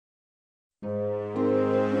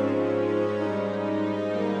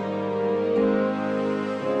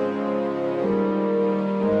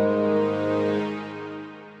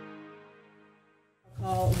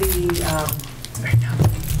now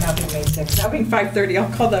being May 6th, now being 5:30,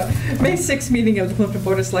 I'll call the May 6th meeting of the Plympton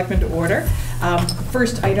Board of Selectmen to order.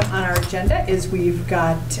 First item on our agenda is we've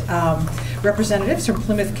got representatives from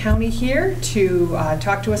Plymouth County here to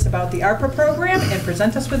talk to us about the ARPA program and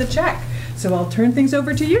present us with a check. So I'll turn things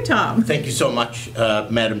over to you, Tom. Thank you so much,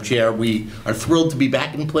 Madam Chair. We are thrilled to be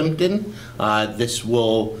back in Plympton. This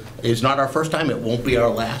is not our first time. It won't be our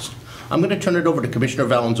last. I'm going to turn it over to Commissioner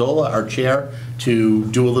Valenzola, our chair, to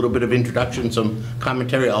do a little bit of introduction, some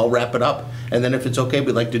commentary. I'll wrap it up. And then if it's okay,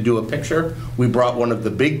 we'd like to do a picture. We brought one of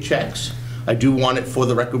the big checks. I do want it for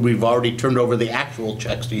the record, we've already turned over the actual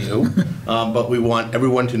checks to you, but we want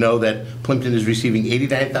everyone to know that Plympton is receiving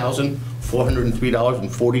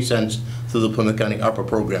 $89,403.40 through the Plymouth County ARPA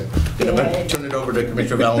program. And I'm going to turn it over to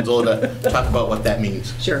Commissioner Valenzola to talk about what that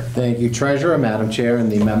means. Sure. Thank you, Treasurer, Madam Chair,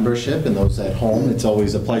 and the membership, and those at home. It's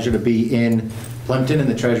always a pleasure to be in Plympton, and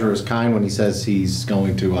the Treasurer is kind when he says he's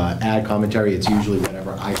going to add commentary. It's usually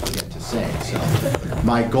whatever I forget to say. So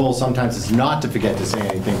my goal sometimes is not to forget to say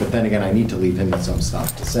anything, but then again, I need to leave him with some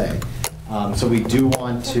stuff to say. So we do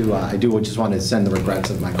want to, I just want to send the regrets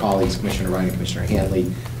of my colleagues, Commissioner Wright and Commissioner Hanley.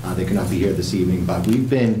 They could not be here this evening, but we've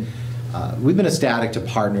been ecstatic to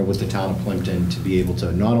partner with the town of Plympton to be able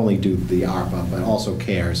to not only do the ARPA, but also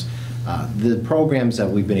CARES. The programs that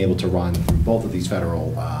we've been able to run through both of these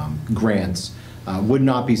federal grants would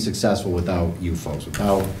not be successful without you folks,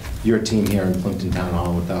 without your team here in Plympton Town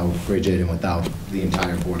Hall, without Bridget, and without the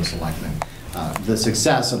entire Board of Selectmen. The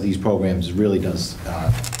success of these programs really does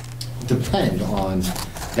depend on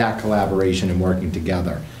that collaboration and working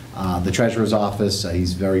together. The Treasurer's office,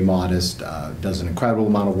 he's very modest, does an incredible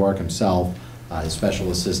amount of work himself, his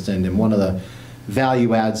special assistant, and one of the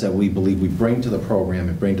value adds that we believe we bring to the program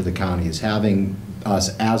and bring to the county is having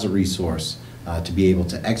us as a resource to be able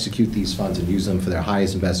to execute these funds and use them for their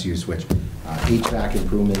highest and best use, which HVAC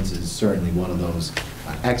improvements is certainly one of those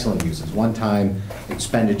excellent uses. One-time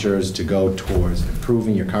expenditures to go towards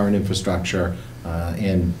improving your current infrastructure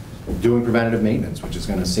and doing preventative maintenance, which is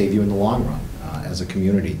going to save you in the long run as a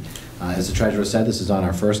community. As the Treasurer said, this is on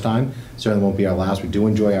our first time. Certainly won't be our last. We do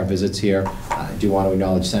enjoy our visits here. I do want to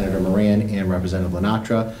acknowledge Senator Moran and Representative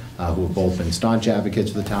Lenatra, who have both been staunch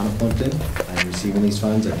advocates for the town of Plympton in receiving these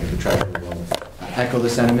funds. I think the Treasurer will echo the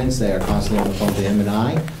sentiments. They are constantly on the phone to him and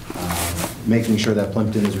I, making sure that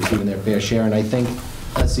Plympton is receiving their fair share. And I think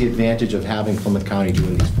that's the advantage of having Plymouth County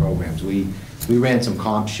doing these programs. We ran some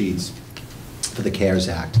comp sheets for the CARES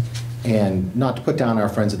Act. And not to put down our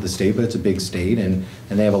friends at the state, but it's a big state, and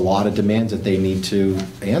they have a lot of demands that they need to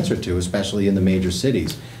answer to, especially in the major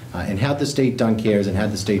cities. And had the state done CARES and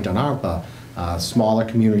had the state done ARPA, smaller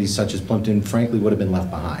communities such as Plympton, frankly, would have been left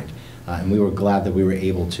behind. And we were glad that we were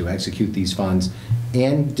able to execute these funds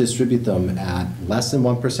and distribute them at less than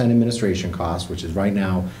 1% administration cost, which is right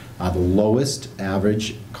now the lowest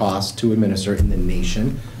average cost to administer in the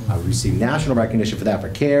nation. We received national recognition for that for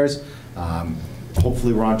CARES.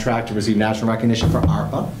 Hopefully we're on track to receive national recognition for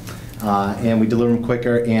ARPA, and we deliver them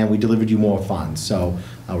quicker, and we delivered you more funds. So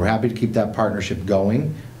we're happy to keep that partnership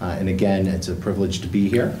going, and again, it's a privilege to be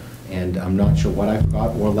here, and I'm not sure what I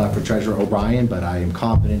forgot or left for Treasurer O'Brien, but I am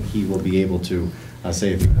confident he will be able to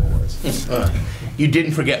say a few more words. You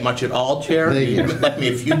didn't forget much at all, Chair. You left me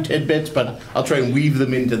a few tidbits, but I'll try and weave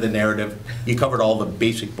them into the narrative. You covered all the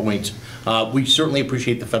basic points. We certainly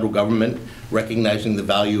appreciate the federal government recognizing the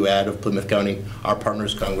value add of Plymouth County. Our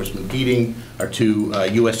partners, Congressman Keating, our two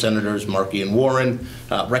U.S. Senators, Markey and Warren,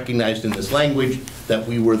 recognized in this language that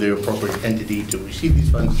we were the appropriate entity to receive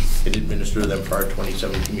these funds and administer them for our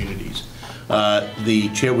 27 communities.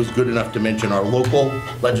 The chair was good enough to mention our local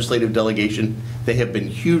legislative delegation. They have been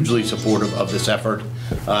hugely supportive of this effort.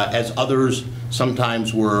 As others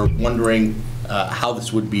sometimes were wondering how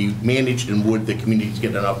this would be managed and would the communities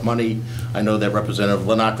get enough money, I know that Representative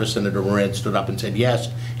Lenatra, Senator Moran stood up and said yes.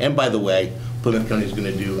 And by the way, Plymouth County is going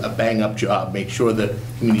to do a bang-up job, make sure that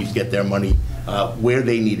communities get their money where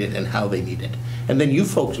they need it and how they need it. And then you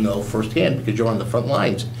folks know firsthand, because you're on the front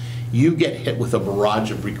lines, you get hit with a barrage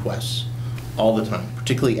of requests all the time,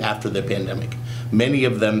 particularly after the pandemic. Many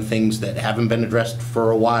of them things that haven't been addressed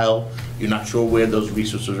for a while. You're not sure where those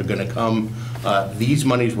resources are going to come. These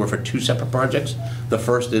monies were for two separate projects. The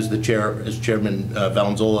first, as Chairman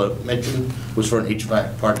Valenzola mentioned, was for an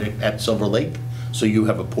HVAC project at Silver Lake. So you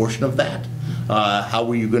have a portion of that. How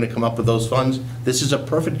were you going to come up with those funds? This is a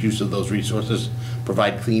perfect use of those resources.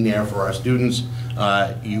 Provide clean air for our students.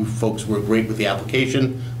 You folks were great with the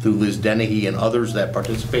application through Liz Dennehy and others that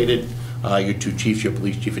participated. Your two chiefs, your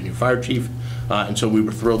police chief and your fire chief. And so we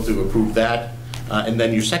were thrilled to approve that. And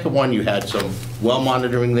then your second one, you had some well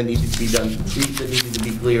monitoring that needed to be done, some streets that needed to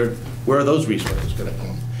be cleared. Where are those resources going to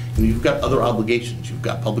come? And you've got other obligations. You've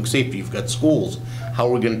got public safety, you've got schools. How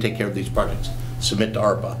are we going to take care of these projects? Submit to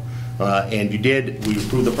ARPA. And you did. We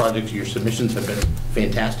approved the projects. Your submissions have been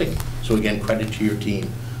fantastic. So again, credit to your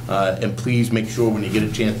team. And please make sure when you get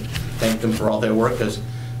a chance, thank them for all their work, because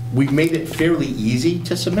we've made it fairly easy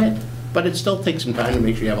to submit, but it still takes some time to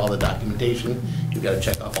make sure you have all the documentation. You've got to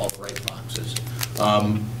check off all the right boxes.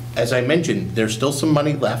 As I mentioned, there's still some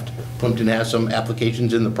money left. Plympton has some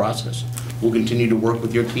applications in the process. We'll continue to work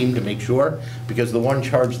with your team to make sure, because the one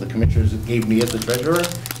charge the commissioners gave me as the treasurer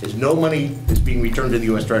is no money is being returned to the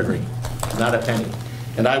U.S. Treasury, not a penny.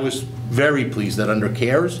 And I was very pleased that under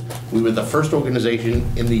CARES, we were the first organization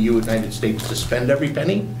in the United States to spend every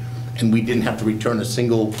penny, and we didn't have to return a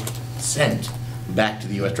single cent back to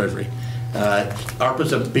the U.S. Treasury.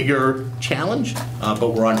 ARPA's a bigger challenge,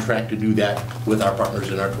 but we're on track to do that with our partners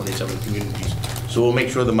in our 27 communities. So we'll make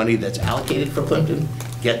sure the money that's allocated for Plympton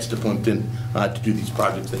gets to Plympton to do these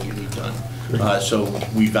projects that you need done. So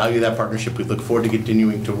we value that partnership. We look forward to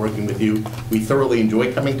continuing to working with you. We thoroughly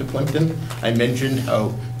enjoy coming to Plympton. I mentioned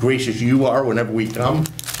how gracious you are whenever we come.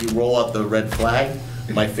 You roll out the red flag.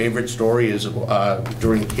 My favorite story is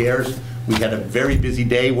during CARES. We had a very busy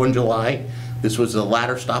day, 1 July. This was the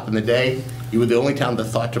latter stop in the day. You were the only town that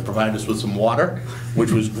thought to provide us with some water,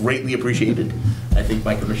 which was greatly appreciated. I think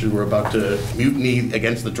my commissioners were about to mutiny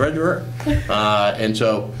against the treasurer. And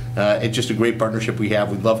so it's just a great partnership we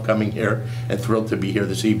have. We love coming here and thrilled to be here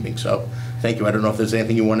this evening. So thank you. I don't know if there's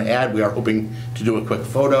anything you want to add. We are hoping to do a quick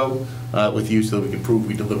photo with you so that we can prove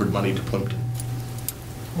we delivered money to Plympton.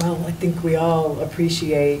 Well, I think we all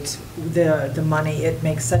appreciate the money. It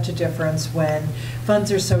makes such a difference when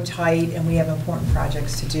funds are so tight and we have important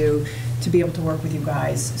projects to do, to be able to work with you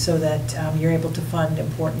guys so that you're able to fund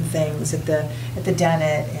important things at the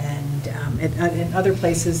Dennett and in other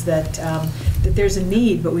places that there's a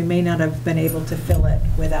need, but we may not have been able to fill it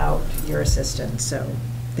without your assistance. So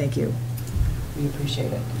thank you. We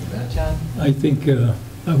appreciate it. John? I think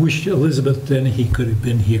I wish Elizabeth Dennehy could have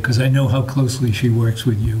been here, because I know how closely she works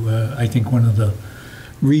with you. I think one of the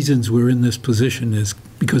reasons we're in this position is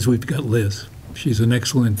because we've got Liz. She's an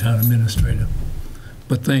excellent town administrator.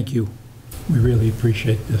 But thank you. We really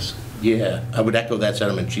appreciate this. Yeah, I would echo that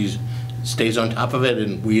sentiment. She stays on top of it,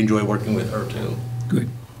 and we enjoy working with her, too. Good.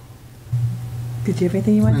 Did you have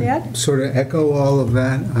anything you wanted to add? Sort of echo all of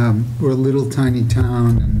that. We're a little tiny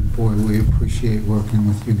town, and boy, we appreciate working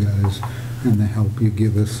with you guys and the help you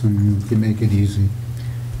give us, and you make it easy.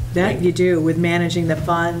 That you do, with managing the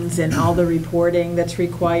funds and all the reporting that's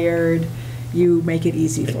required. You make it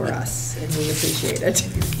easy for us, and we appreciate it.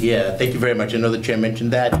 Yeah, thank you very much. I know the chair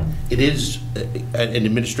mentioned that. It is an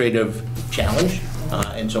administrative challenge,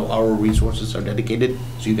 and so our resources are dedicated,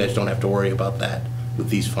 so you guys don't have to worry about that with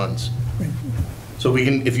these funds. So we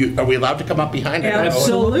can, are we allowed to come up behind it?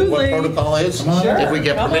 Absolutely. What protocol is? Sure. If we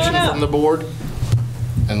get permission from the board,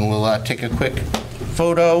 and we'll take a quick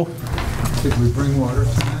photo. Did we bring water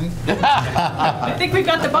tonight? I think we've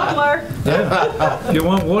got the bubbler. Yeah. If you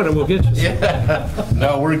want water, we'll get you some. Yeah.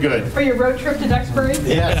 No, we're good. For your road trip to Duxbury?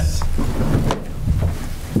 Yes.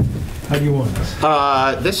 How do you want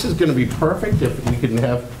this? This is going to be perfect if we can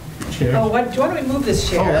have chairs. Oh, why don't we move this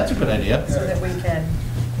chair? Oh, that's a good idea. So that we can.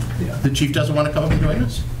 The chief doesn't want to come up and join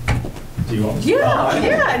us? Do you want? Yeah,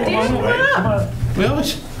 Dan, come on up. We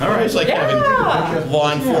always like having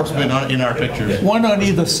law enforcement in our pictures. One on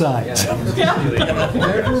either side.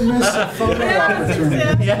 Never miss a photo opportunity.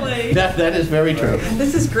 Exactly. Yeah, that is very true.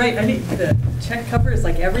 This is great. I mean, the check cover is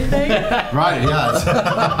like everything. Right, yes.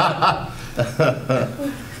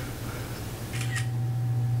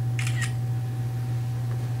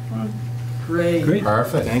 Great. Great.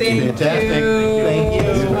 Perfect. Thank you. Thank you.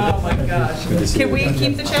 Oh my gosh. Can we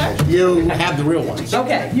keep the check? You have the real ones.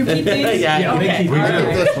 Okay, you keep these? Yeah, Okay. keep We all do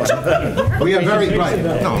right. this one. We are very bright.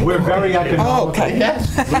 No, we're very economical. Okay. Yes,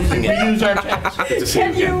 we use our checks.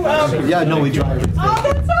 Can you, Yeah, no, we drive. oh,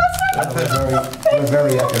 that's awesome. We're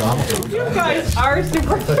very economical. You guys are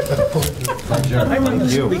super. You.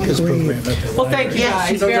 Well, thank you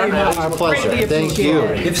guys very much. Our pleasure. Greatly Thank appreciate you.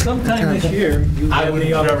 it. If sometime this year you have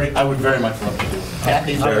the opportunity. I would very much love to do.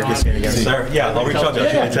 Kathy, Sir, good seeing you again, sir. Yeah, I'll reach out to you,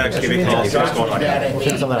 shoot me a text, give me a call, see what's going on.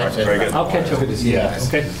 Very good. I'll catch up with you. Yes,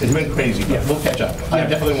 okay. It's been crazy, but we'll catch up. I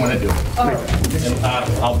definitely want to do it. And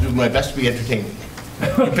I'll do my best to be entertaining.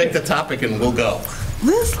 You pick the topic and we'll go.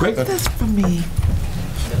 Liz, like this for me.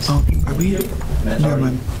 Oh, are we? Never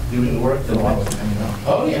mind. Doing work.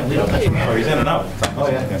 Oh, yeah, we don't have Oh, he's in and out. Oh,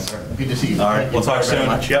 yeah. Yes, sir. Good to see you. All right, we'll talk Very soon.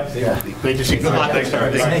 much. Yep. Great to see you. Good luck. Thanks,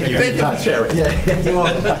 sir. Thank you. Thank you for sharing.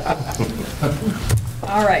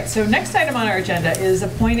 All right, so next item on our agenda is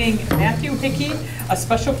appointing Matthew Hickey, a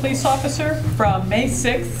special police officer, from May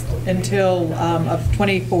 6th until, of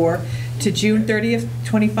 24 to June 30th,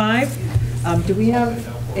 25. Do we have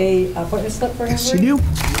a appointment slip for him? Yes, you do.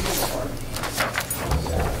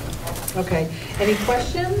 Okay, any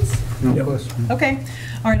questions? No question. Okay,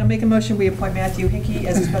 all right, I'll make a motion, we appoint Matthew Hickey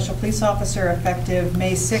as a special police officer effective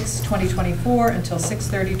May 6, 2024 until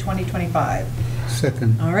 6/30/2025.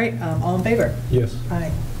 Second, All right, all in favor? Yes.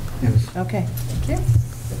 Aye. yes. Okay, thank you.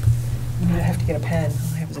 I'm gonna have to get a pen,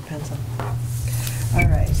 all I have is a pencil. All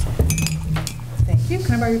right. Thank you,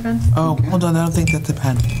 can I borrow your pen? Oh, hold on, I don't think that's a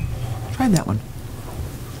pen. Try that one.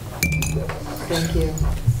 Thank you.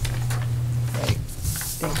 Great.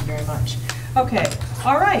 Thank you very much. Okay,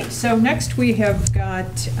 all right, so next we have got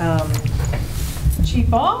Chief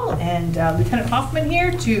Ball and Lieutenant Hoffman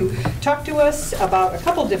here to talk to us about a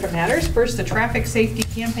couple different matters. First, the traffic safety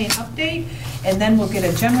campaign update, and then we'll get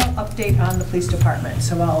a general update on the police department.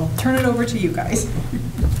 So I'll turn it over to you guys.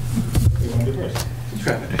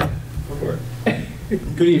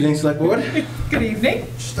 Good evening, Select Board. Good evening.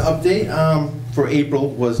 Just to update, for April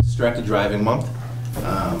was Distracted Driving Month.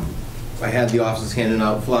 I had the officers handing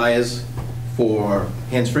out flyers for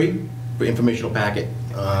hands-free, for informational packet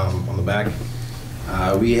on the back.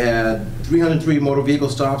 We had 303 motor vehicle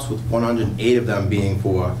stops, with 108 of them being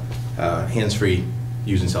for hands-free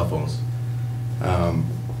using cell phones.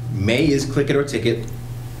 May is click it or ticket.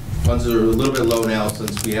 Funds are a little bit low now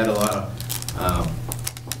since we had a lot of,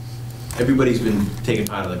 everybody's been taking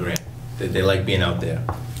part of the grant. They like being out there.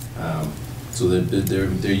 So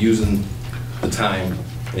they're using the time,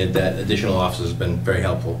 and that additional officers has been very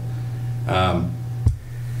helpful.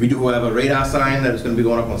 We do have a radar sign that is going to be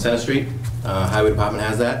going up on Center Street. Highway Department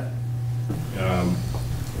has that.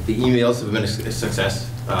 The emails have been a success.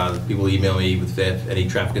 People email me with any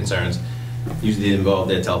traffic concerns. Usually they involve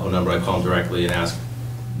their telephone number. I call them directly and ask,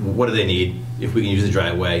 what do they need? If we can use the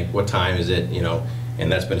driveway, what time is it? You know,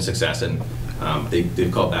 and that's been a success. And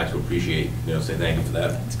they've called back to appreciate, say thank you for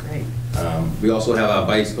that. That's great. We also have our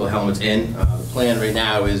bicycle helmets in. The plan right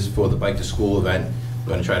now is for the Bike to School event.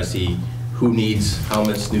 We're going to try to see who needs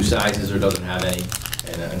helmets, new sizes, or doesn't have any,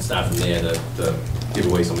 and start from there to give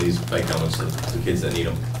away some of these bike helmets to kids that need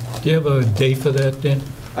them. Do you have a date for that, Dan?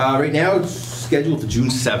 Right now, it's scheduled for June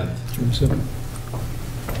 7th. June 7th?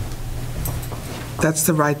 That's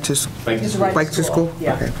the ride to, Bike to It's School. right bike to school?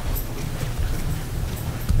 Yeah. Okay.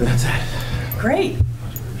 And that's it. Great.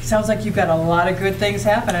 Sounds like you've got a lot of good things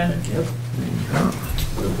happening. Yep.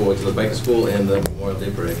 Looking forward to the Bike to School and the Memorial Day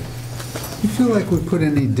Parade. You feel like we put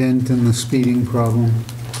any dent in the speeding problem?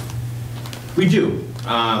 We do.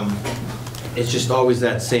 It's just always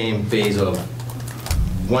that same phase of,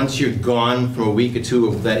 once you're gone for a week or two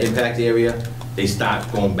of that impact area, they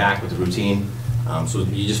start going back with the routine. So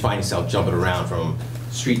you just find yourself jumping around from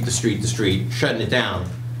street to street to street, shutting it down,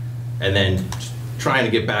 and then trying to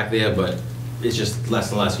get back there, but it's just less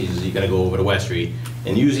and less. You gotta go over to West Street.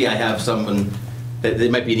 And usually I have someone, that there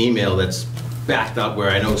might be an email that's backed up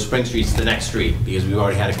where I know Spring Street's the next street, because we've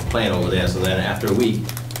already had a complaint over there. So then after a week,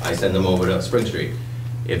 I send them over to Spring Street.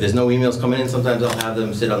 If there's no emails coming in, sometimes I'll have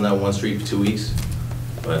them sit on that one street for 2 weeks.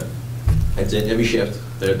 But that's it, every shift,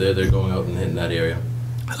 they're going out and hitting that area.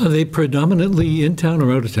 Are they predominantly in town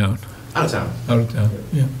or out of town? Out of town. Out of town,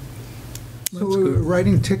 yeah. So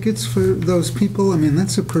writing tickets for those people, I mean,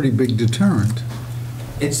 that's a pretty big deterrent.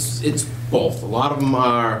 It's both. A lot of them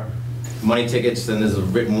are money tickets, then there's the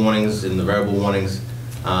written warnings and the verbal warnings.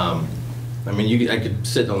 I mean, I could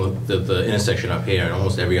sit on the intersection up here, and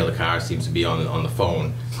almost every other car seems to be on the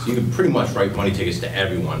phone. So you can pretty much write money tickets to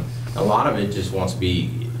everyone. A lot of it just wants to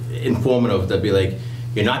be informative, to be like,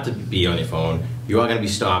 you're not to be on your phone, you are going to be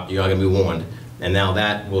stopped, you are going to be warned. And now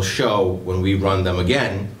that will show when we run them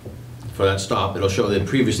again for that stop. It'll show they've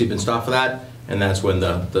previously been stopped for that, and that's when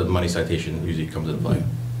the money citation usually comes into play.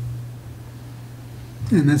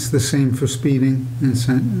 And that's the same for speeding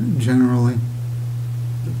generally?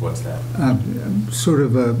 What's that? Sort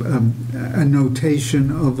of a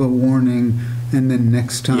notation of a warning, and then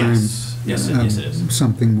next time, Yes, yes, it is.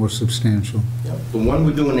 Something more substantial. Yep. The one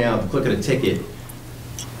we're doing now, the click of the ticket,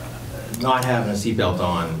 not having a seatbelt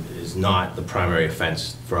on is not the primary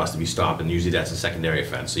offense for us to be stopped, and usually that's a secondary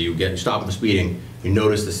offense. So you stop for speeding, you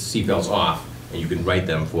notice the seatbelt's off, and you can write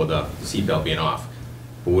them for the seatbelt being off.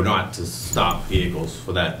 But we're not to stop vehicles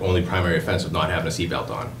for that only primary offense of not having a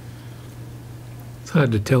seatbelt on. It's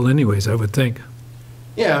hard to tell anyways, I would think.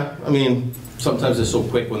 Yeah, I mean, sometimes they're so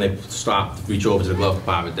quick when they stop, reach over to the glove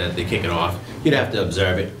compartment that they kick it off. You'd have to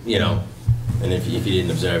observe it, and if you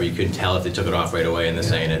didn't observe it, you couldn't tell if they took it off right away and they're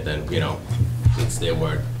saying it, then, it's their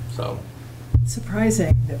word, so.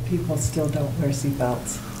 Surprising that people still don't wear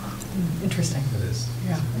seatbelts. Interesting. It is.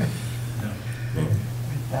 Yeah.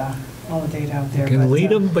 With all the data out there. You can but,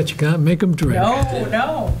 lead them, but you can't make them drink.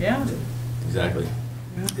 No, yeah. Exactly.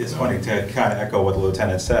 It's funny to kind of echo what the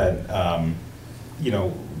lieutenant said.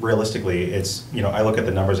 Realistically, it's, I look at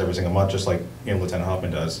the numbers every single month, just like Lieutenant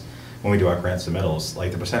Hoffman does when we do our grant submittals.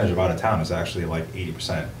 Like the percentage of out of town is actually like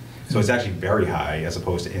 80%. So it's actually very high as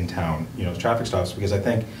opposed to in town, traffic stops. Because I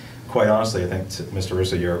think, quite honestly, to Mr.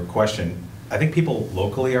 Russo, your question, I think people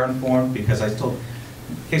locally are informed because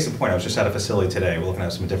case in point, I was just at a facility today. We're looking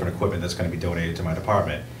at some different equipment that's going to be donated to my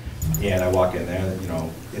department. And I walk in there,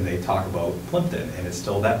 and they talk about Plympton, and it's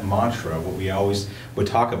still that mantra, what we always would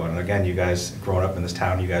talk about. And again, you guys growing up in this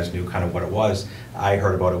town, you guys knew kind of what it was. I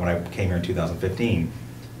heard about it when I came here in 2015.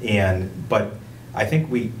 But I think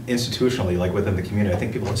we institutionally, like within the community, I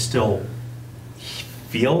think people still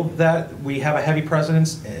feel that we have a heavy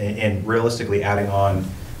presence, and realistically adding on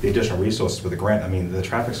the additional resources with the grant, I mean, the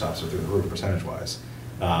traffic stops are through the roof percentage-wise.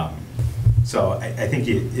 So I think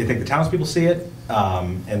you think the townspeople see it,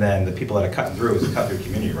 and then the people that are cutting through, as a cut-through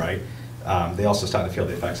community, right? They also start to feel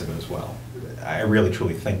the effects of it as well. I really,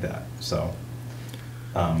 truly think that. So,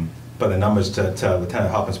 but the numbers, to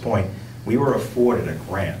Lieutenant Hoffman's point, we were afforded a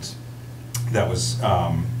grant that was,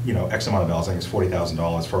 X amount of dollars, I think it's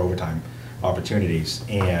 $40,000 for overtime opportunities,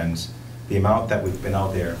 and the amount that we've been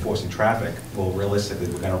out there enforcing traffic, well, realistically,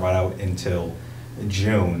 we're going to run out until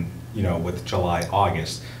June, with July,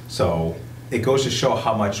 August. So it goes to show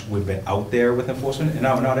how much we've been out there with enforcement, and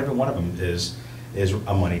not every one of them is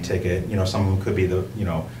a money ticket. Some of them could be the,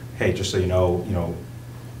 hey, just so you know,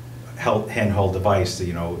 handheld device.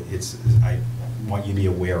 I want you to be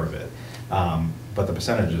aware of it. But the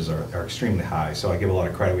percentages are extremely high. So I give a lot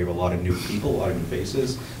of credit. We have a lot of new people, a lot of new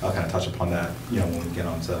faces. I'll kind of touch upon that, when we get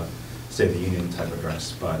on to State of the Union type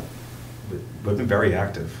address. But we've been very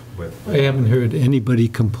active with. I haven't heard anybody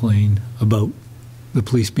complain about the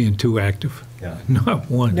police being too active. Yeah.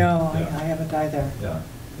 Not one. No, Yeah. I haven't either. Yeah.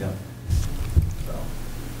 So,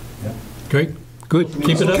 yeah. Great, good,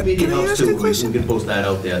 keep it up. Media Can I helps ask too. a question? We can post that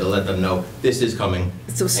out there to let them know this is coming.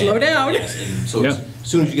 So slow down. Yes, and so Yeah. as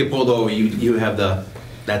soon as you get pulled over, you have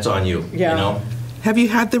that's on you. Yeah. Have you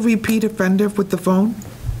had the repeat offender with the phone?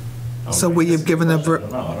 So where you've given a I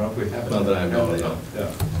don't know if we have it. Not that I know of, no. Yeah.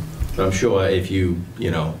 But I'm sure if you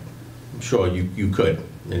could,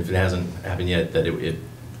 and if it hasn't happened yet, that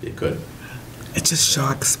it could. It just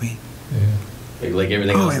shocks me. Like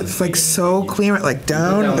everything Oh, else. it's like so clear, like You put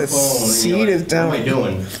down, the phone, and you're seat like, is down. What am I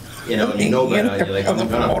doing? And you know better. And you're like, I'm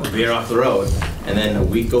gonna veer off the road. And then a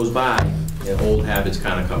week goes by, and old habits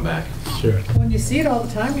kind of come back. Sure. When you see it all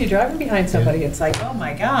the time, you're driving behind somebody, it's like, oh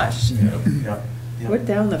my gosh, Yeah. put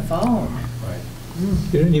down the phone. Right.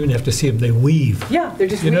 You don't even have to see them, they weave. Yeah, they're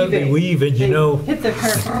just You know, weaving. they weave and They hit the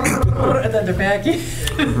car, and then they're back in.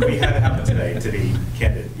 We had it happen today, to be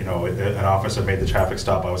candid. An officer made the traffic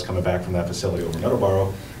stop. I was coming back from that facility over in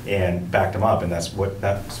Middleborough and backed him up, and that's what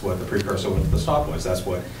the precursor of the stop was. That's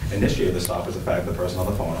what initiated the stop, was the fact the person on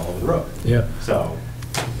the phone all over the road. Yeah. So,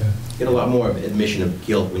 Get a lot more of admission of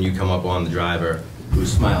guilt when you come up on the driver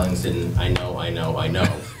who's smiling, saying, I know. When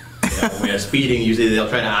they're speeding, usually they'll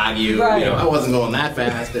try to argue, Right. I wasn't going that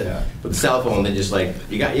fast. And Yeah. with the cell phone, they're just like,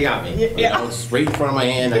 you got me. Yeah. It's right in front of my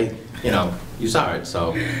hand. You saw it,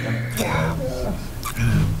 so.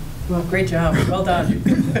 Well, great job, well done.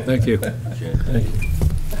 Thank you. Thank you.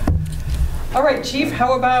 All right, Chief,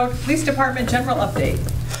 how about Police Department general update?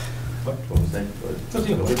 what was that? So,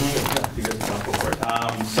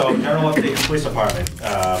 general update, police department.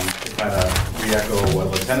 To kind of re-echo what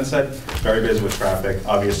Lieutenant said, very busy with traffic.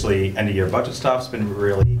 Obviously, end of year budget stuff's been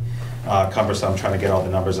really cumbersome, trying to get all the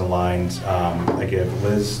numbers in line. I give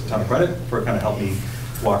Liz a ton of credit for kind of helping me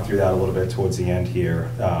walk through that a little bit towards the end here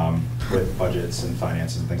with budgets and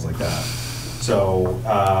finances and things like that. So,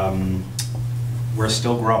 we're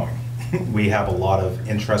still growing. We have a lot of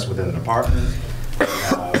interest within the department.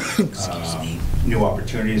 New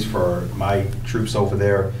opportunities for my troops over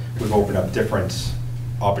there. We've opened up different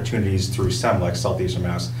opportunities through SEMLEC, Southeastern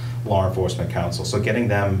Mass Law Enforcement Council. So getting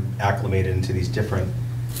them acclimated into these different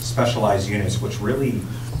specialized units, which really,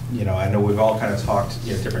 I know we've all kind of talked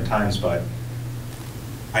at different times, but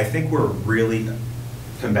I think we're really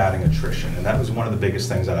combating attrition. And that was one of the biggest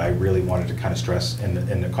things that I really wanted to kind of stress in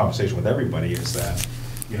the conversation with everybody, is that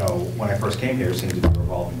when I first came here, it seemed to be a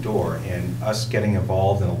revolving door, and us getting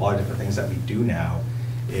involved in a lot of different things that we do now,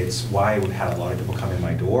 it's why we've had a lot of people come in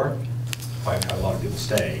my door, why I've had a lot of people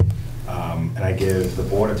stay. And I give the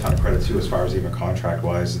board a ton of credit too, as far as even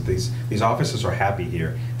contract-wise. These officers are happy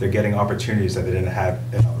here. They're getting opportunities that they didn't have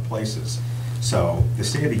in other places. So the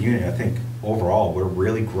State of the Union, I think, overall, we're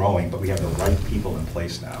really growing, but we have the right people in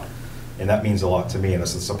place now. And that means a lot to me, and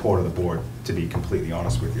it's the support of the board, to be completely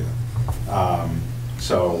honest with you.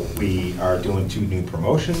 So we are doing 2 new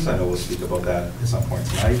promotions. I know we'll speak about that at some point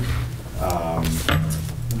tonight.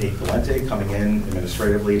 Nate Valente coming in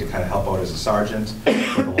administratively to kind of help out as a sergeant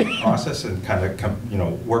with the whole process and kind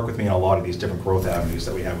of work with me on a lot of these different growth avenues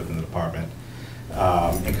that we have within the department,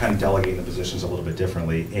 and kind of delegating the positions a little bit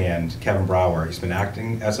differently. And Kevin Brower, he's been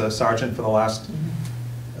acting as a sergeant for the last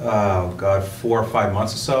 4 or 5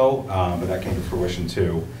 months or so, but that came to fruition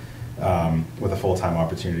too, with a full-time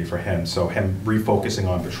opportunity for him. So him refocusing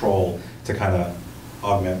on patrol to kind of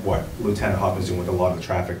augment what Lieutenant Hoffman's doing with a lot of the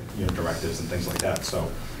traffic directives and things like that. So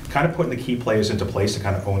kind of putting the key players into place to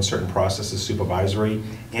kind of own certain processes, supervisory,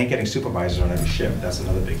 and getting supervisors on every shift. That's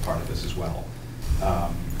another big part of this as well.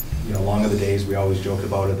 Long are the days we always joked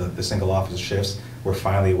about it, the single officer shifts. We're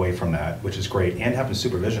finally away from that, which is great, and having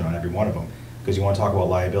supervision on every one of them. Because you want to talk about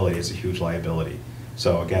liability, it's a huge liability.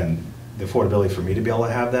 So again, the affordability for me to be able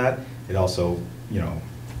to have that, it also,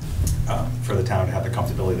 for the town to have the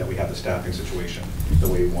comfortability that we have the staffing situation the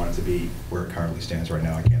way we want it to be, where it currently stands right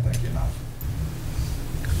now. I can't thank you enough.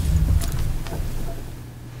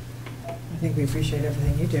 I think we appreciate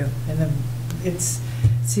everything you do. And then it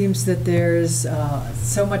seems that there's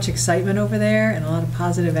so much excitement over there and a lot of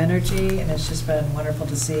positive energy, and it's just been wonderful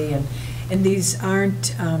to see. And these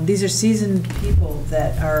aren't, these are seasoned people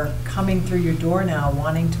that are coming through your door now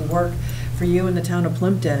wanting to work for you in the town of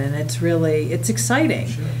Plympton, and it's exciting.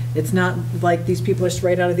 Sure. It's not like these people are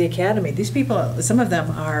straight out of the academy. These people, some of them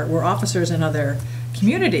were officers in other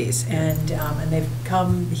communities, and they've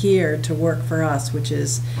come here to work for us, which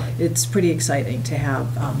is, it's pretty exciting to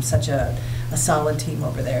have such a solid team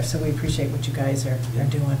over there. So we appreciate what you guys are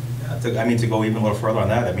doing. To go even a little further on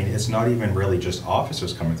that, it's not even really just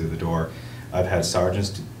officers coming through the door. I've had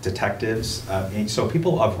sergeants, detectives, so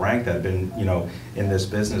people of rank that have been, in this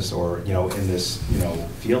business or, in this,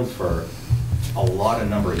 field for a lot of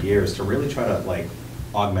number of years to really try to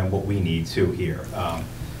augment what we need to here.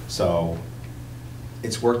 So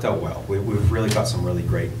it's worked out well. We've really got some really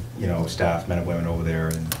great, staff, men and women over there,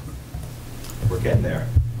 and we're getting there.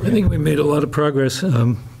 I think we made a lot of progress.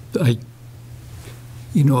 The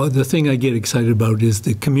thing I get excited about is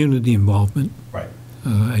the community involvement. Right.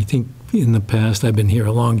 I think in the past, I've been here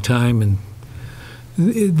a long time, and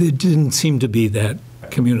there didn't seem to be that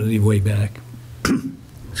community way back.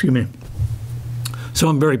 Excuse me. So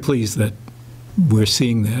I'm very pleased that we're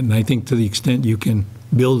seeing that, and I think to the extent you can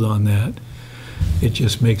build on that, it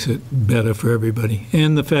just makes it better for everybody.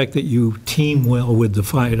 And the fact that you team well with the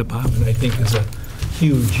fire department, I think, is a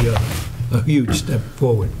huge step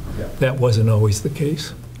forward. Yeah. That wasn't always the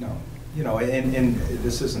case. No, and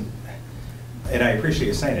this isn't, and I appreciate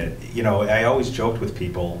you saying it. I always joked with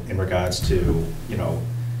people in regards to,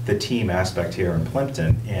 the team aspect here in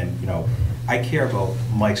Plympton, and, I care about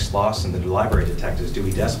Mike Sloss and the library detectives,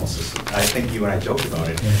 Dewey Decimal System. I think you and I joked about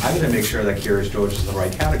it. I'm going to make sure that Curious George is in the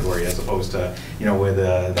right category as opposed to, where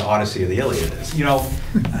the Odyssey of the Iliad is.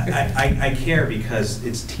 I care because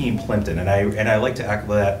it's Team Plympton, and I like to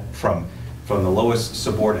echo that from the lowest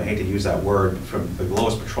subordinate, I hate to use that word, from the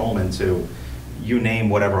lowest patrolman to you name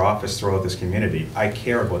whatever office throughout this community. I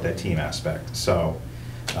care about that team aspect. So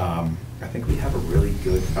I think we have a really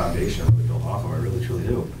good foundation to really build off of. I really, truly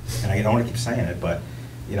do. And I don't want to keep saying it, but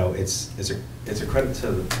it's a credit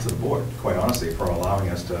to the board, quite honestly, for allowing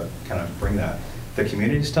us to kind of bring that. The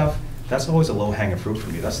community stuff, that's always a low-hanging fruit for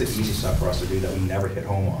me. That's the easy stuff for us to do that we never hit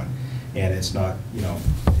home on. And it's not,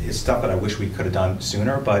 it's stuff that I wish we could have done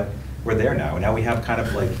sooner, but we're there now. And now we have kind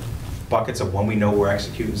of buckets of when we know we're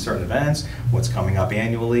executing certain events, what's coming up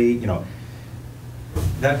annually,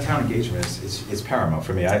 that town engagement is paramount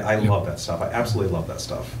for me. I love that stuff. I absolutely love that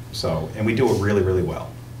stuff. So, and we do it really, really well.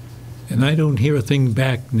 And I don't hear a thing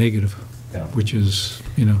back negative, Yeah. which is,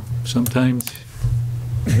 sometimes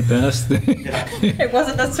in the past. Yeah. It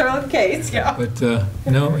wasn't necessarily the case, yeah. But,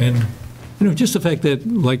 no, and, just the fact that,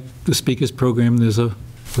 like the speakers program, there's a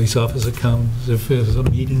police officer comes, if there's a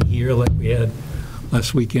meeting here like we had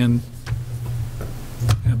last weekend,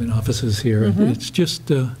 having officers here, it's just,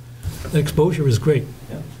 the exposure is great.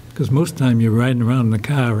 Because most of the time you're riding around in the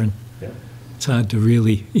car and it's hard to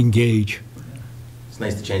really engage. It's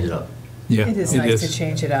nice to change it up. Yeah, It is nice to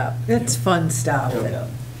change it up. It's fun stuff. Yeah.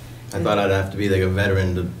 I thought I'd have to be like a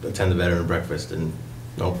veteran to attend the veteran breakfast, and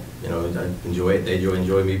nope, I enjoy it. They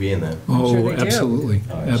enjoy me being there. Oh, sure they do. absolutely,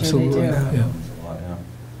 Oh, yeah. absolutely. Sure they do. Yeah. A lot,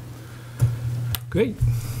 yeah. Great.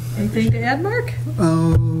 Anything to add, Mark?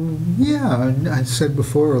 Yeah, I said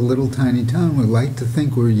before, a little tiny town. We like to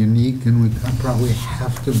think we're unique, and we probably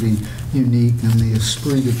have to be unique, and the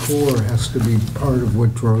esprit de corps has to be part of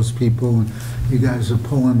what draws people, and you guys are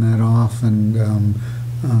pulling that off, and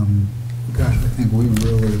God, I think we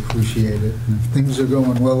really appreciate it. And if things are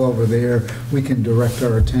going well over there, we can direct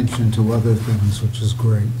our attention to other things, which is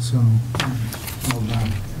great, so, well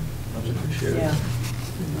done. Much appreciated.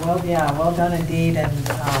 Yeah, well done indeed, and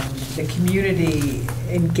the community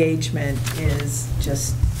engagement is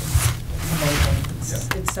just amazing.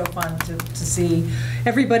 It's so fun to see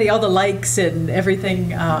everybody, all the likes and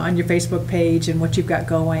everything on your Facebook page and what you've got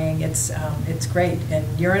going. It's great,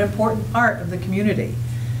 and you're an important part of the community,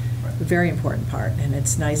 a very important part, and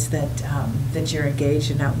it's nice that that you're engaged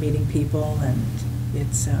and out meeting people, and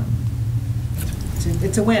it's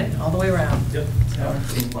a win all the way around. Yep. So,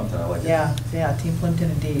 Team Plympton, I like it. yeah, Team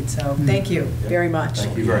Plympton indeed. So thank you very much.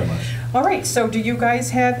 Thank you very much. All right, so do you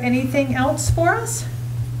guys have anything else for us?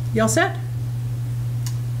 You all set? I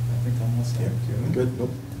think I'm all set. Good.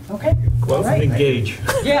 Nope. Okay. Go All out and right. engage.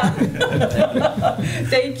 Yeah.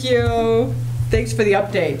 Thank you. Thanks for the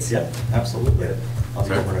updates. Yep, absolutely. I'll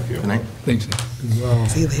be over in a few. Good night. Thanks. Well,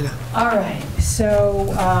 See you later. All right,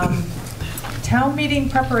 so town meeting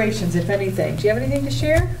preparations, if anything. Do you have anything to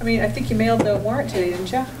share? I mean, I think you mailed the warrant today,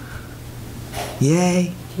 didn't you?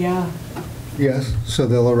 Yay. Yeah. yes, so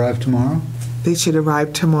they'll arrive tomorrow? They should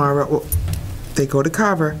arrive tomorrow. Well, they go to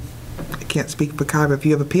Carver. I can't speak for Carver. If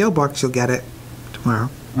you have a P.O. box, you'll get it tomorrow.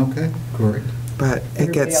 Okay, great. But it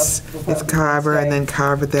Everybody else gets, will it's probably Carver, and stay. then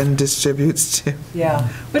Carver then distributes to, Yeah,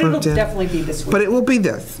 but it'll Plympton. definitely be this week. but it will be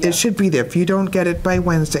this. Yeah. It should be there. If you don't get it by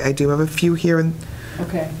Wednesday, I do have a few here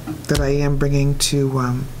Okay, that I am bringing to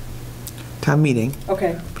town meeting.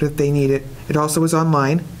 okay, But if they need it, it also is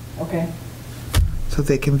online, okay, so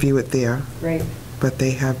they can view it there. great, But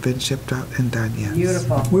they have been shipped out and done, yes.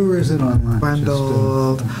 beautiful. Where is it online?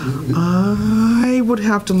 Bundled. I would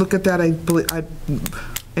have to look at that.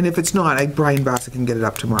 And if it's not, Brian Bassett can get it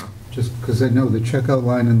up tomorrow. Just because I know the checkout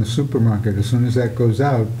line in the supermarket, as soon as that goes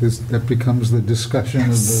out, that becomes the discussion of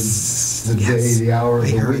the day, Yes. the hour, of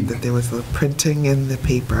I the heard week. that there was the printing in the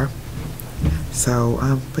paper. So,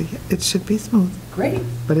 but yeah, it should be smooth, Great,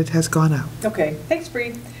 but it has gone out. okay, thanks,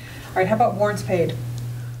 Bree. All right, how about warrants paid?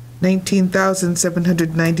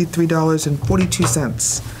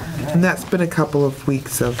 $19,793.42. And that's been a couple of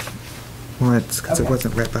weeks of warrants, because it Okay.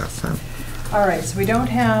 wasn't read last time. All right, so we don't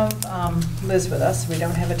have Liz with us, we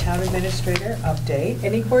don't have a town administrator update.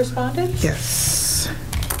 Any correspondence? Yes.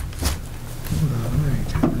 Hold on, all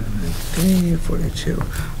right, 42.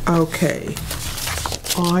 Okay.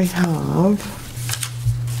 I have,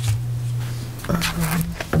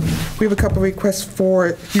 we have a couple requests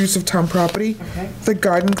for use of town property. Okay. The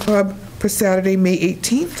Garden Club for Saturday, May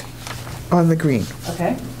 18th on the green.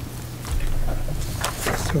 Okay,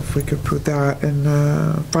 So if we could put that,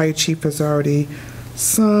 and fire chief has already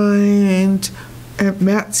signed. And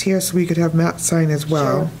Matt's here, so we could have Matt sign as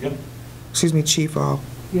well. Yep. Excuse me, Chief All.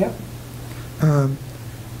 yep, And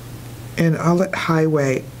I'll let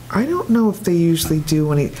Highway, I don't know if they usually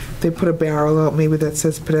do they put a barrel out maybe that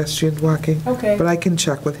says pedestrians walking. Okay. But I can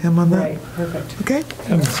check with him on that. right, perfect. Okay?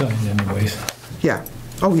 Haven't signed anyways. Yeah.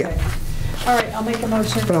 Oh, Okay. yeah. All right, I'll make a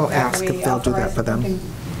motion. But I'll that ask we if they'll do that authorize for them. the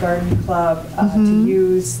Plympton Garden Club to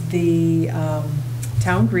use the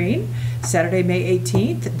town green Saturday, May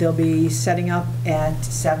 18th. They'll be setting up at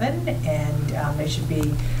 7, and they should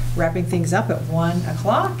be wrapping things up at 1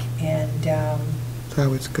 o'clock. And That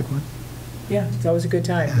was a good one. yeah, it's always a good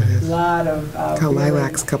time. Yeah, it is. A lot of Got really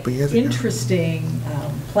lilacs a couple years ago. interesting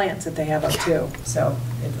plants that they have up too. So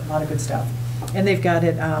it's a lot of good stuff. And they've got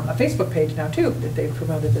it a Facebook page now too that they've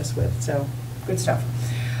promoted this with. So good stuff.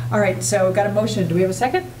 All right, so got a motion. Do we have a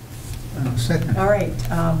second? Second. All right,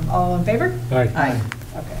 all in favor? Aye. Aye.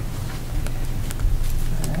 Okay.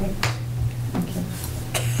 All right.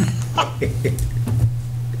 Thank you.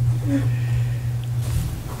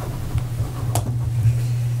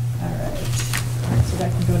 All right, so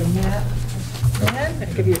that can go to Matt. And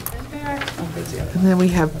I'll give you a pen back. Oh, there's the other And one. then we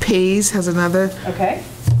have Pays has another, Okay,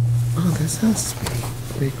 oh, this has to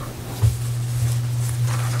be big.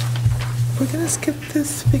 We're gonna skip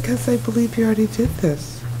this because I believe you already did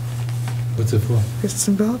this. What's it for?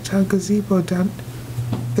 Kristen Belltown gazebo done.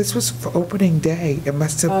 This was for opening day. It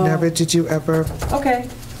must have Oh. never, did you ever, okay,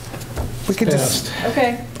 we could just,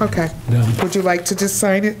 okay, okay. Done. Would you like to just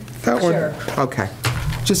sign it? That one? Sure. Okay.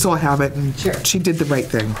 Just so I have it, and Sure. she did the right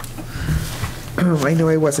thing. I know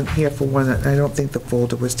I wasn't here for one, and I don't think the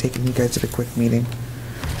folder was taken. You guys did a quick meeting.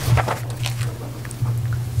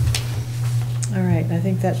 all right, I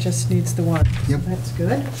think that just needs the one. Yep. That's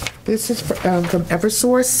good. This is from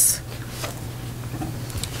Eversource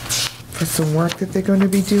for some work that they're going to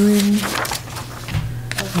be doing.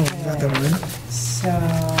 Oh, another one. So.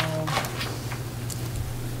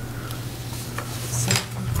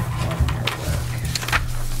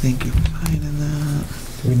 Thank you for finding that.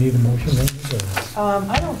 Do we need a motion on this,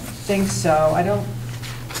 or I don't think so. I don't,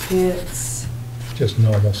 it's, just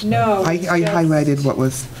normal stuff? no. I it's just- highlighted what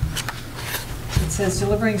was, It says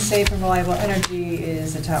delivering safe and reliable energy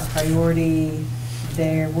is a top priority.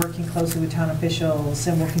 They're working closely with town officials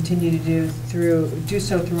and will continue to do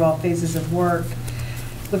so through all phases of work.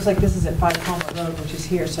 Looks like this is at 5 Palmer Road, which is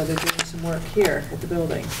here, so they're doing some work here at the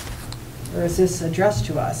building. Or is this addressed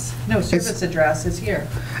to us? No, service address is here.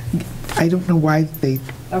 I don't know why they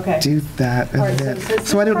Okay. do that. All right, so it says this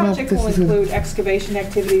So I don't know if project this will is a- include excavation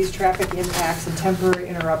activities, traffic impacts, and temporary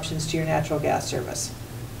interruptions to your natural gas service.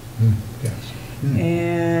 Yes.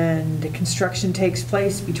 And the construction takes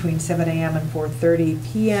place between 7 AM and 4:30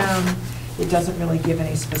 PM. It doesn't really give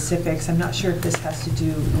any specifics. I'm not sure if this has to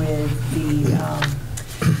do with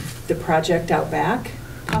the project out back,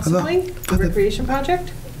 possibly, the recreation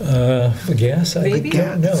project? For gas, I Maybe?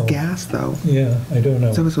 don't know. It's gas, though. Yeah, I don't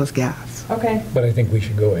know. So this was gas. Okay, But I think we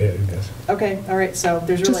should go ahead, I guess. okay, all right, so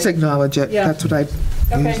there's really. Just acknowledge it. Yeah. That's what I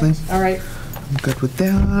Okay, usually. all right. I'm good with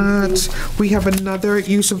that. We have another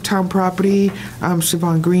use of town property,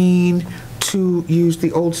 Siobhan Green, to use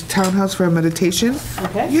the old townhouse for a meditation.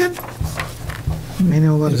 Okay. Yeah. I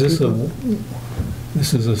know a lot Is of this people.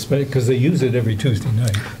 this is a, because they use it every Tuesday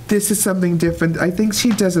night. This is something different. I think she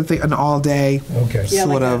does an all-day Okay. Yeah,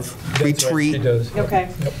 like sort a- of That's right, retreat. She does. Okay.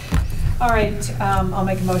 Yep. All right, I'll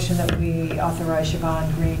make a motion that we authorize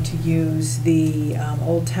Siobhan Green to use the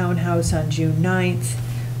old townhouse on June 9th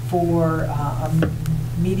for a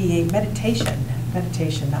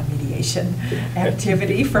meditation, not mediation,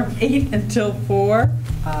 activity from 8 until 4.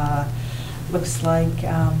 Looks like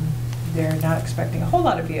they're not expecting a whole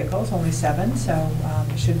lot of vehicles, only 7, so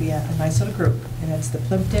it should be a nice little group, and it's the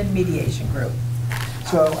Plympton Mediation Group.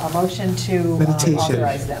 So a motion to Meditation.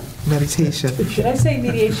 authorize them. Meditation. Should I say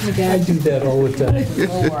mediation I again? do that all the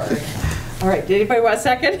time. Lord. All right, did anybody want a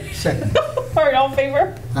second? Second. All right, all in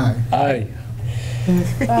favor? Aye. Aye.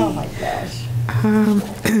 Oh, my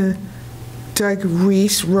gosh. Doug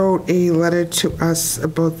Reese wrote a letter to us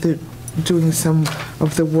about doing some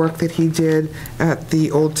of the work that he did at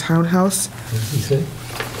the old townhouse. What did he say?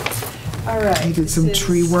 All right. He did this some is,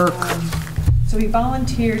 tree work. So he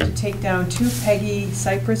volunteered to take down 2 Peggy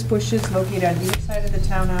cypress bushes located on either side of the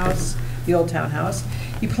townhouse, the old townhouse.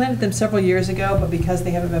 He planted them several years ago, but because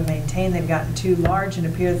they haven't been maintained, they've gotten too large and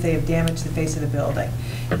appear that they have damaged the face of the building.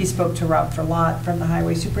 He spoke to Rob Ferlot from the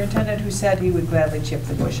highway superintendent, who said he would gladly chip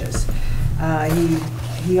the bushes.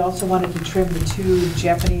 He also wanted to trim the 2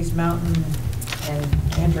 Japanese mountain and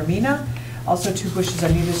Andromina, also 2 bushes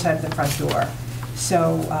on either side of the front door.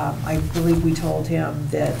 So I believe we told him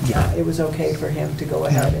that it was okay for him to go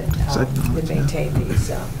ahead and maintain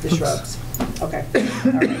the shrubs. Okay,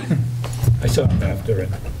 all right. I saw him after,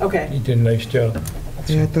 and he Okay. did a nice job.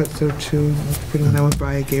 Yeah, I thought so too. When I went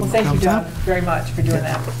by, I gave Well, him a thank you, thumbs Doug, up. very much for doing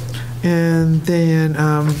that. And then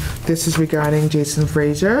this is regarding Jason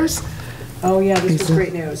Frazier's. Oh, yeah, this was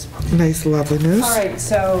great news. Nice, lovely news. All right,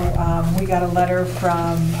 so we got a letter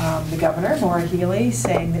from the governor, Maura Healy,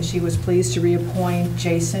 saying that she was pleased to reappoint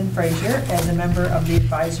Jason Frazier as a member of the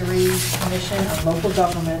Advisory Commission on Local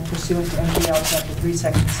Government pursuant to MGL Chapter 3,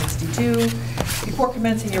 Section 62. Before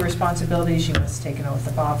commencing your responsibilities, you must take an oath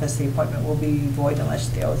of office. The appointment will be void unless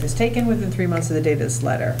the oath is taken within 3 months of the date of this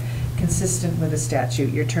letter. Consistent with the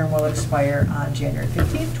statute, your term will expire on January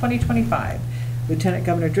 15th, 2025. Lieutenant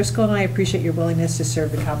Governor Driscoll and I appreciate your willingness to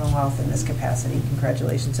serve the Commonwealth in this capacity.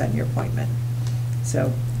 Congratulations on your appointment.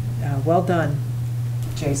 So, well done,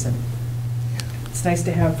 Jason. It's nice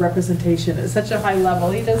to have representation at such a high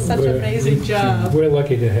level. He does such an amazing job. We're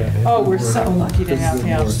lucky to have him. Oh, we're so lucky to have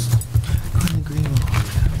him. Glenn Green.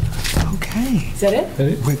 Okay, Is that it? That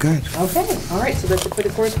it? we're good. Okay, all right, so that's it for the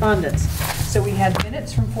correspondence. So we had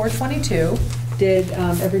minutes from 4:22. Did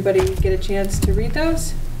everybody get a chance to read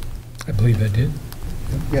those? I believe I did.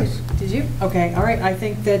 Yes. Did you? Okay, all right, I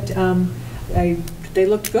think that they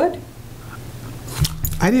looked good.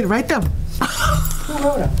 I didn't write them. Who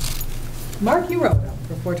wrote them? Mark, you wrote them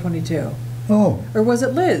for 422. Oh. Or was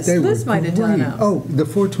it Liz? They Liz were might have done great. them. Oh, the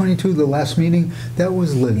 422, the last meeting, that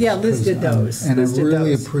was Liz. Yeah, Liz did 'Cause, those. And Liz I did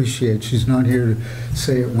really those. appreciate, she's not here to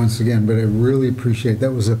say it once again, but I really appreciate,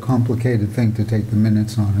 that was a complicated thing to take the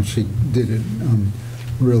minutes on, and she did it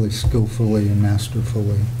really skillfully and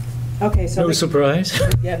masterfully. Okay, so. No surprise.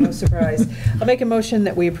 Yeah, no surprise. I'll make a motion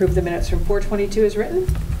that we approve the minutes from 4:22 as written.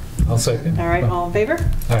 I'll second. All right, all in favor?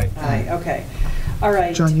 Aye. Aye, okay. All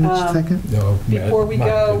right. John, you second? No. Before we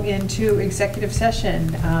Mark go did. into executive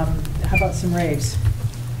session, how about some raves?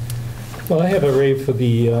 Well, I have a rave for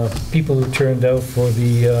the people who turned out for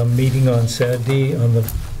the meeting on Saturday on the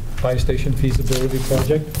fire station feasibility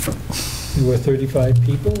project. There were 35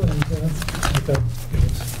 people, and I thought it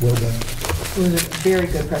was well done. It was a very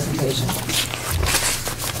good presentation.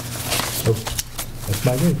 So that's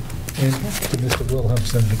my rave. And to Mr.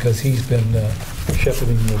 Wilhelmsen, because he's been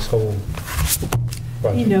shepherding this whole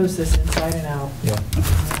project. He knows this inside and out. Yeah.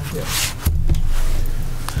 Yeah.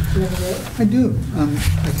 Do you have a rave? I do.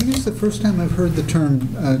 I think it's the first time I've heard the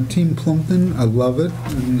term Team Plympton. I love it,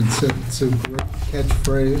 and it's a great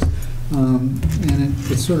catchphrase.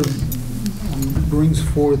 And it sort of brings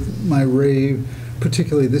forth my rave,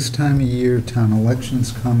 particularly this time of year, town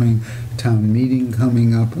elections coming, town meeting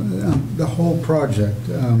coming up, the whole project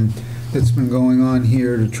that's been going on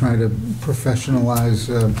here to try to professionalize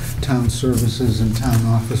town services and town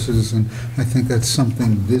offices, and I think that's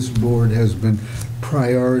something this board has been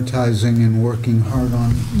prioritizing and working hard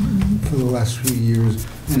on for the last few years,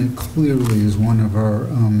 and it clearly is one of our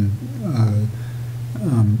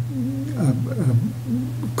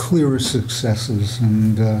clearer successes,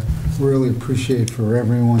 and really appreciate for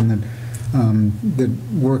everyone that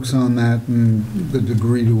works on that and the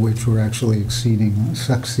degree to which we're actually succeeding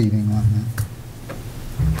on that.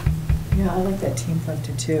 Yeah, I like that Team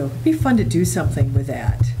Plympton too. It'd be fun to do something with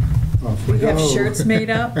that. Off We have go. shirts made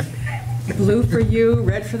up, blue for you,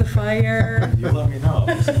 red for the fire. You let me know.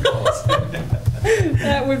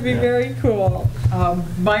 That would be very cool.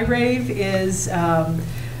 My rave is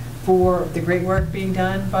for the great work being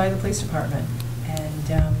done by the police department.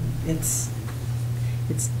 And it's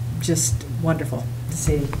just wonderful to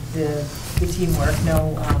see the teamwork.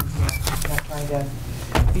 No, not trying to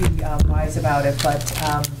be wise about it, but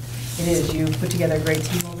it is. You put together a great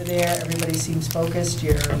team over there. Everybody seems focused.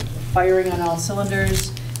 You're firing on all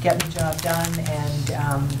cylinders, getting the job done,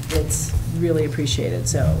 and it's really appreciated.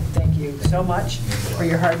 So thank you so much for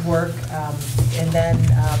your hard work. And then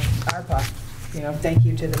ARPA, thank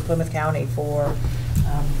you to the Plymouth County for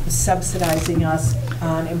subsidizing us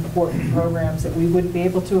on important programs that we wouldn't be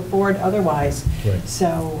able to afford otherwise. Right.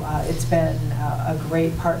 So it's been a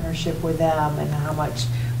great partnership with them, and how much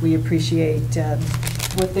we appreciate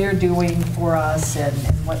what they're doing for us, and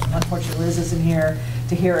what, unfortunately Liz isn't here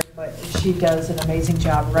to hear it, but she does an amazing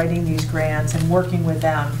job writing these grants and working with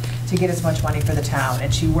them to get as much money for the town.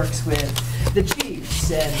 And she works with the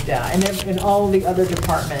chiefs and all the other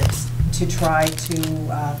departments to try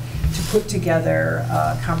to put together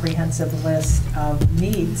a comprehensive list of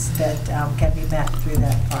needs that can be met through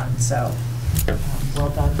that fund. So well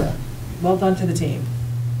done to the team.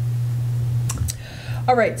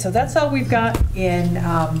 All right, so that's all we've got in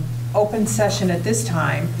open session at this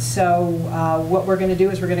time. So what we're going to do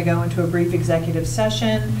is we're going to go into a brief executive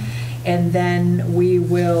session, and then we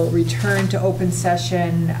will return to open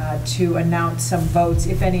session to announce some votes,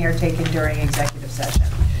 if any are taken during executive session.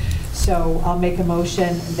 So I'll make a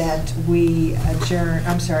motion that we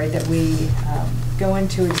go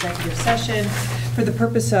into executive session for the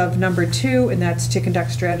purpose of number 2, and that's to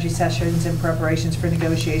conduct strategy sessions and preparations for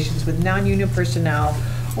negotiations with non-union personnel,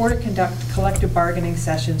 or to conduct collective bargaining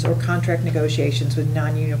sessions or contract negotiations with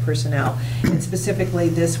non-union personnel. And specifically,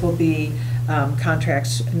 this will be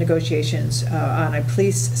contracts negotiations on a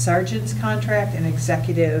police sergeant's contract and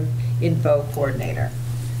executive info coordinator.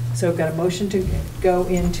 So we've got a motion to go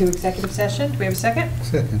into executive session. Do we have a second?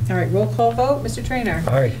 Second. All right, roll call vote. Mr. Traynor?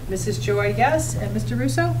 Aye. Mrs. Joy, yes. And Mr.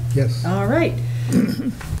 Russo? Yes. All right.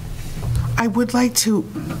 I would like to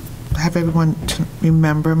have everyone to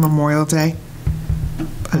remember Memorial Day.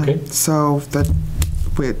 Okay. So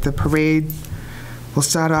the parade will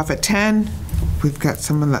start off at 10. We've got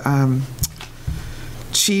some of the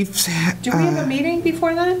chiefs. Do we have a meeting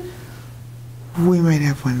before then? We might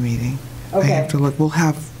have one meeting. Okay. I have to look. We'll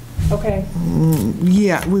have, Okay,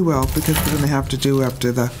 yeah, we will, because we're going to have to do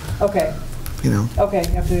after the, okay, okay,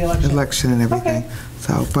 after the election. election and everything. Okay.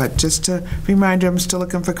 So, but just to remind you, I'm still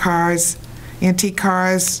looking for cars, antique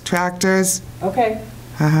cars, tractors. Okay,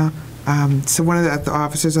 So one of the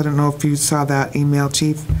officers, I don't know if you saw that email,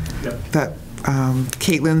 Chief, that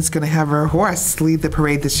Caitlin's going to have her horse lead the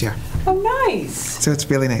parade this year. oh, nice. So it's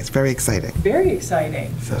really nice, very exciting. Very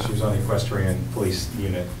exciting. So she was on the equestrian police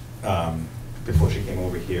unit before she came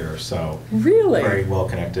over here, so. Really? Very well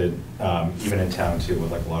connected, even in town too,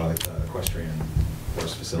 with like a lot of the equestrian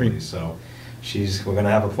horse facilities, so we're gonna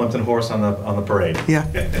have a Plympton horse on the parade. Yeah.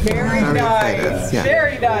 Very nice, Yeah.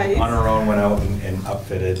 very nice. On her own, went out and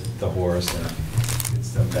upfitted the horse and did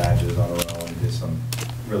some badges on her own, did some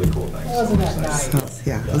really cool things. So Wasn't we're that excited. nice?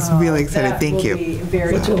 Yeah, I was really excited, thank you. That will be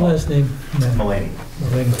very What's your cool. last name? Mulaney.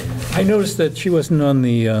 Elaine. I noticed that she wasn't on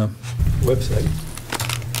the website.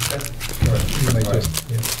 You might just-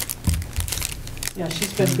 yeah. Yeah,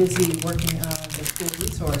 she's been busy working on the school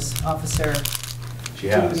resource officer She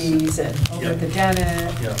has. duties and over at the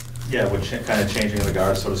Janet. Yeah, we're kind of changing the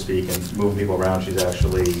guard, so to speak, and moving people around. She's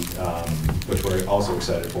actually, which we're also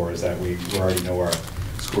excited for, is that we already know our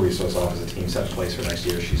school resource officer team set in place for next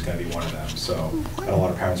year. She's going to be one of them. So I had a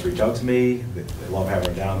lot of parents reach out to me. They love having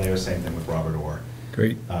her down there. Same thing with Robert Orr.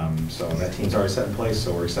 Great. So that team's already set in place,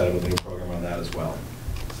 so we're excited with the new program on that as well.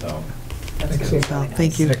 So, That's gonna be Excellent. really nice.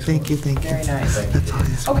 Thank you, Excellent. thank you, thank you. Very nice. That's all I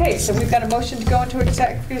just- Okay, so we've got a motion to go into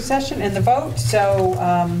executive session and the vote, so,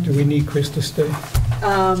 Do we need Chris to stay?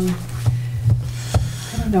 I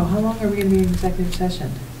don't know, how long are we gonna be in executive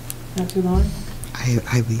session? Not too long? I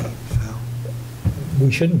leave, so.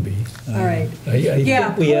 We shouldn't be. All right. I Yeah.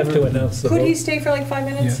 think we have to announce the vote. Could he stay for like 5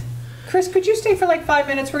 minutes? Yeah. Chris, could you stay for like 5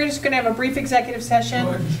 minutes? We're just gonna have a brief executive session.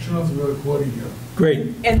 Just turn off the recording here.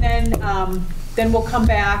 Great. And then we'll come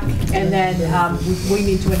back, and then we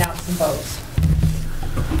need to announce some votes.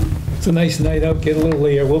 It's a nice night out, get a little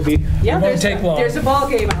later, we'll be, it Yeah, won't there's, take long. there's a ball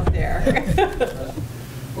game out there.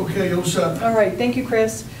 Okay, all set. All right, thank you,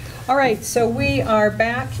 Chris. All right, so we are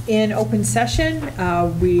back in open session.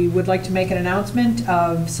 We would like to make an announcement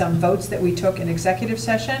of some votes that we took in executive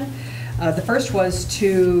session. The first was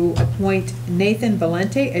to appoint Nathan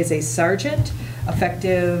Valente as a sergeant,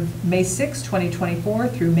 effective May 6, 2024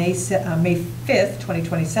 through May 5th,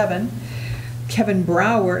 2027. Kevin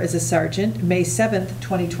Brower as a sergeant, May 7th,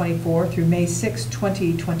 2024 through May 6,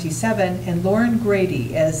 2027, and Lauren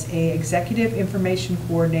Grady as a executive information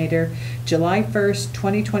coordinator, July 1st,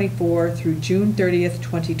 2024 through June 30th,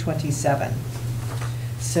 2027.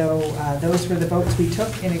 So those were the votes we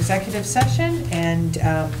took in executive session, and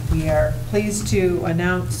we are pleased to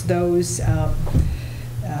announce those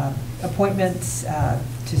appointments to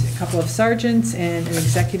a couple of sergeants and an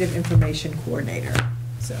executive information coordinator.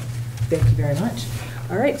 So, thank you very much.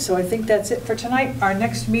 All right, so I think that's it for tonight. Our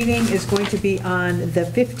next meeting is going to be on the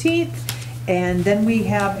 15th, and then we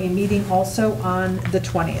have a meeting also on the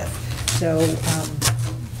 20th. So,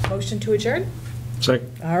 motion to adjourn?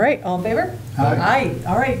 Second. All right, all in favor? Aye. Aye,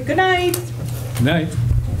 all right, good night. Night.